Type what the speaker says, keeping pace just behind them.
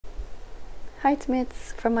Hi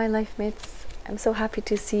Tmits from My Life Mits. I'm so happy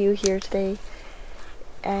to see you here today.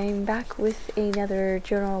 I'm back with another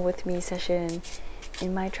journal with me session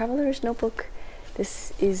in my traveler's notebook.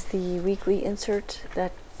 This is the weekly insert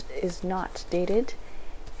that is not dated,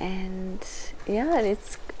 and yeah,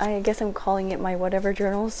 I guess I'm calling it my whatever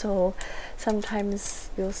journal. So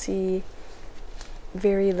sometimes you'll see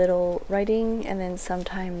very little writing, and then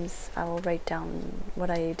sometimes I will write down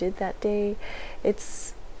what I did that day.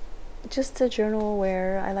 It's just a journal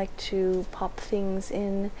where I like to pop things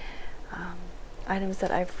in, items that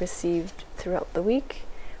I've received throughout the week,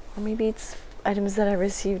 or maybe it's items that I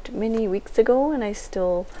received many weeks ago and I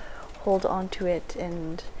still hold on to it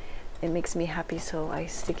and it makes me happy, so I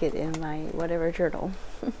stick it in my whatever journal.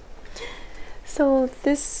 So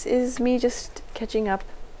this is me just catching up.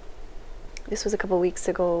 This was a couple weeks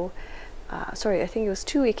ago, sorry, I think it was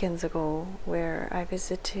 2 weekends ago, where I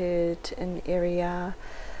visited an area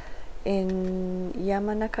in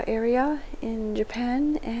Yamanaka area in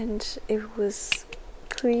Japan, and it was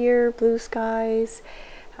clear blue skies.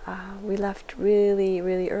 We left really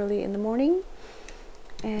early in the morning,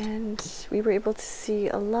 and we were able to see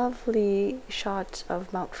a lovely shot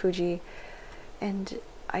of Mount Fuji, and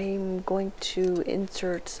I'm going to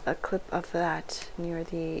insert a clip of that near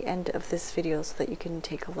the end of this video so that you can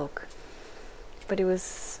take a look. But it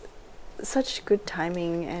was such good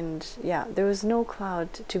timing, and yeah, there was no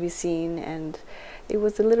cloud to be seen, and it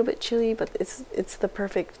was a little bit chilly, but it's the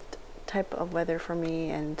perfect type of weather for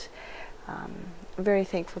me, and I'm very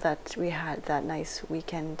thankful that we had that nice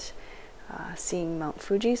weekend seeing Mount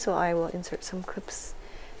Fuji. So I will insert some clips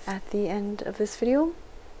at the end of this video.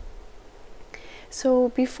 So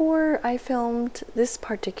before I filmed this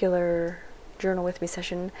particular journal with me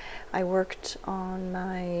session, I worked on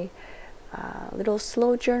my little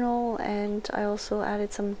slow journal, and I also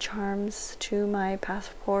added some charms to my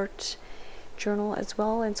passport journal as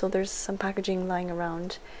well, and so there's some packaging lying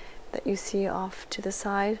around that you see off to the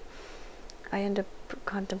side. I end up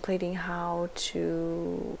contemplating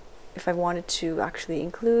if I wanted to actually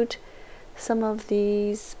include some of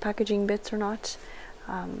these packaging bits or not,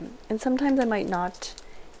 and sometimes I might not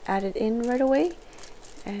add it in right away,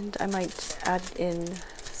 and I might add it in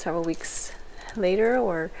several weeks later,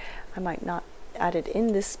 or I might not add it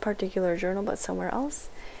in this particular journal but somewhere else.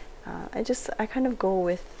 I kind of go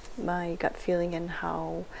with my gut feeling and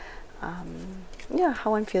how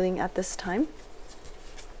I'm feeling at this time.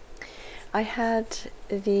 I had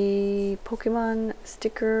the Pokemon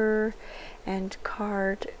sticker and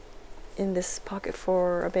card in this pocket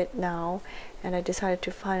for a bit now, and I decided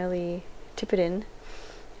to finally tip it in,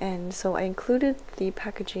 and so I included the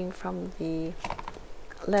packaging from the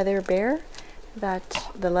leather bear,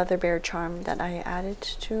 the leather bear charm that I added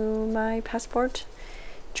to my passport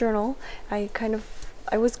journal. I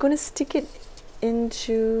was going to stick it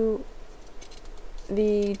into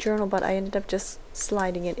the journal, but I ended up just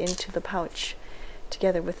sliding it into the pouch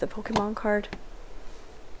together with the Pokemon card.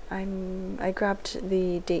 I grabbed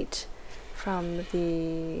the date from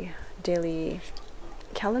the daily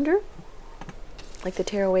calendar, like the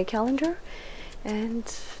tearaway calendar, and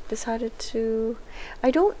decided to,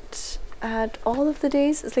 I don't add all of the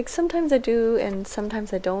days. It's like sometimes I do and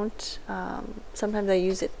sometimes I don't. Sometimes I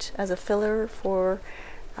use it as a filler for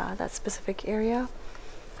that specific area,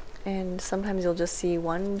 and sometimes you'll just see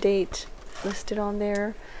one date listed on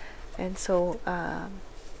there, and so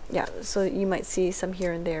yeah, so you might see some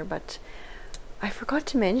here and there. But I forgot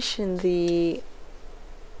to mention the,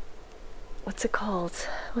 what's it called?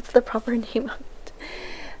 What's the proper name of it?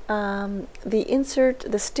 The insert,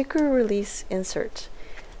 the sticker release insert.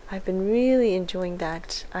 I've been really enjoying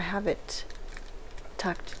that. I have it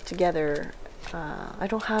tucked together. I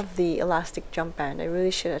don't have the elastic jump band. I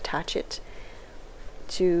really should attach it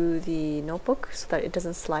to the notebook so that it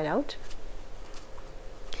doesn't slide out.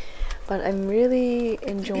 But I'm really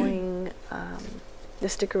enjoying the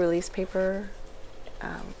sticker release paper.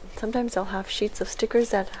 Sometimes I'll have sheets of stickers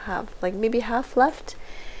that have like maybe half left,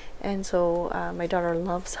 and so my daughter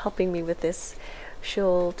loves helping me with this.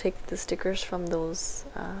 She'll take the stickers from those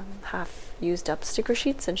half used up sticker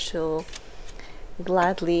sheets, and she'll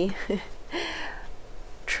gladly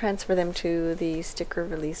transfer them to the sticker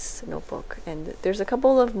release notebook. And there's a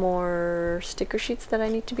couple of more sticker sheets that I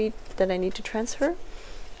need to transfer,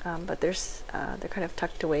 but they're kind of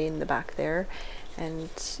tucked away in the back there.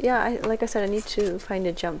 And yeah, like I said, I need to find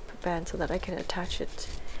a jump band so that I can attach it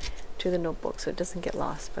to the notebook so it doesn't get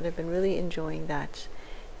lost. But I've been really enjoying that,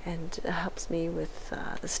 and it helps me with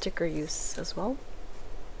the sticker use as well.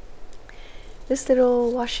 This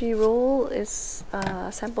little washi roll is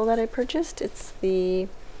a sample that I purchased. It's the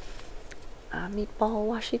meatball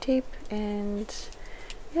washi tape, and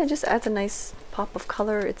yeah, it just adds a nice pop of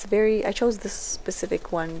color. It's very, I chose this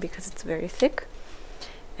specific one because it's very thick,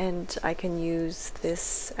 and I can use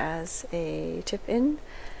this as a tip-in.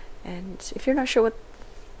 And if you're not sure what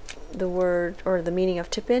the word or the meaning of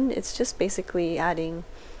tip-in, it's just basically adding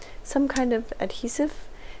some kind of adhesive.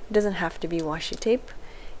 It doesn't have to be washi tape.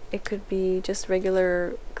 It could be just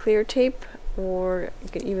regular clear tape, or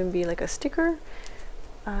it could even be like a sticker.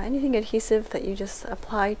 Anything adhesive that you just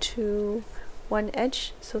apply to one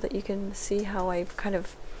edge so that you can see how I've kind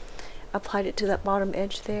of applied it to that bottom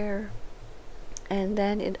edge there. And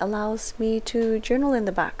then it allows me to journal in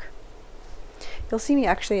the back. You'll see me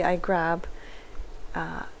actually, I grab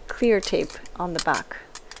clear tape on the back,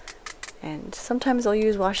 and sometimes I'll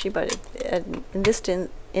use washi, but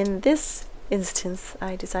in this instance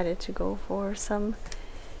I decided to go for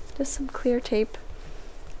just some clear tape.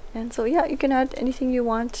 And so yeah, you can add anything you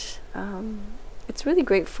want. It's really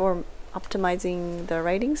great for optimizing the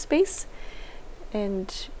writing space,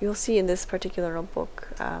 and you'll see in this particular notebook,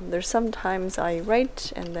 there's sometimes I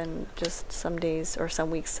write and then just some days or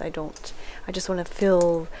some weeks I don't. I just want to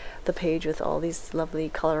fill the page with all these lovely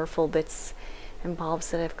colorful bits and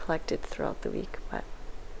bobs that I've collected throughout the week. But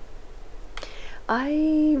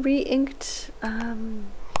I re-inked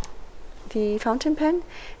the fountain pen,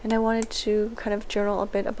 and I wanted to kind of journal a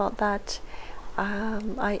bit about that.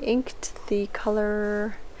 I inked the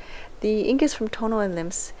color, the ink is from Tono and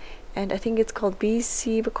Lims, and I think it's called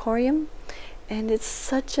BC Bacorium, and it's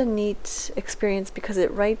such a neat experience because it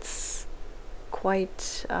writes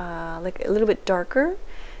quite like a little bit darker,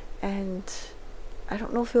 and I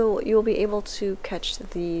don't know if you'll be able to catch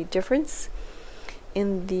the difference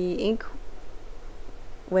in the ink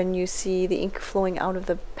when you see the ink flowing out of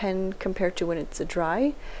the pen compared to when it's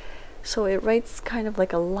dry. So it writes kind of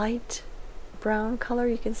like a light brown color.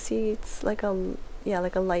 You can see it's like a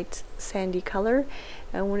light sandy color,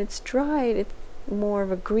 and when it's dried it's more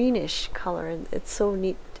of a greenish color, and it's so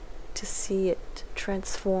neat to see it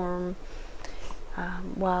transform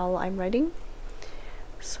while I'm writing.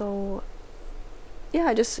 So yeah,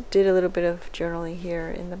 I just did a little bit of journaling here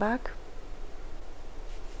in the back.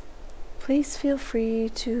 Please feel free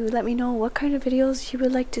to let me know what kind of videos you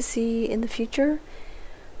would like to see in the future.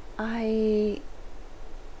 I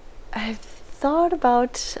have thought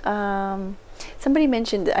about, somebody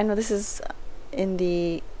mentioned, I know this is in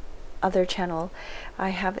the other channel, I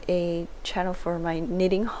have a channel for my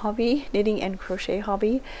knitting hobby, knitting and crochet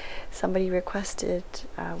hobby. Somebody requested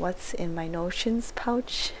what's in my notions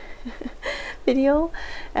pouch video.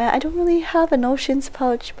 I don't really have a notions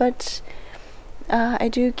pouch, but I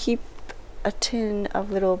do keep a tin of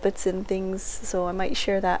little bits and things, so I might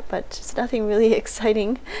share that, but it's nothing really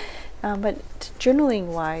exciting. But journaling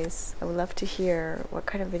wise, I would love to hear what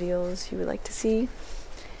kind of videos you would like to see.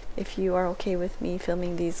 If you are okay with me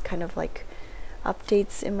filming these kind of like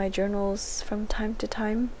updates in my journals from time to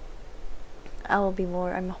time,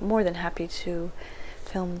 I'm more than happy to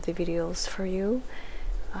film the videos for you.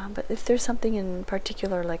 But if there's something in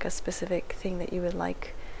particular, like a specific thing that you would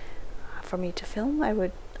like for me to film,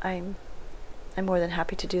 I'm more than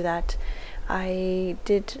happy to do that. I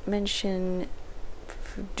did mention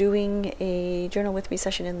doing a journal with me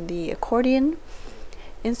session in the accordion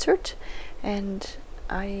insert, and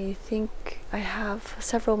I think I have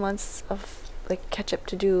several months of like catch up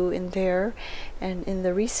to do in there. And in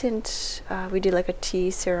the recent we did like a tea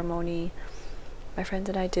ceremony, my friends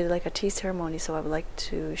and I did like a tea ceremony, so I would like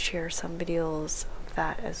to share some videos of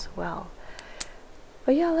that as well.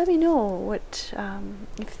 But yeah, let me know what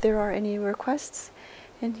if there are any requests.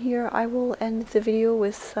 And here I will end the video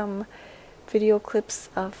with some video clips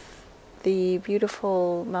of the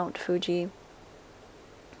beautiful Mount Fuji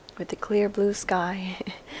with the clear blue sky.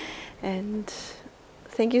 And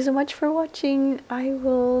thank you so much for watching. I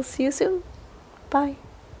will see you soon. Bye.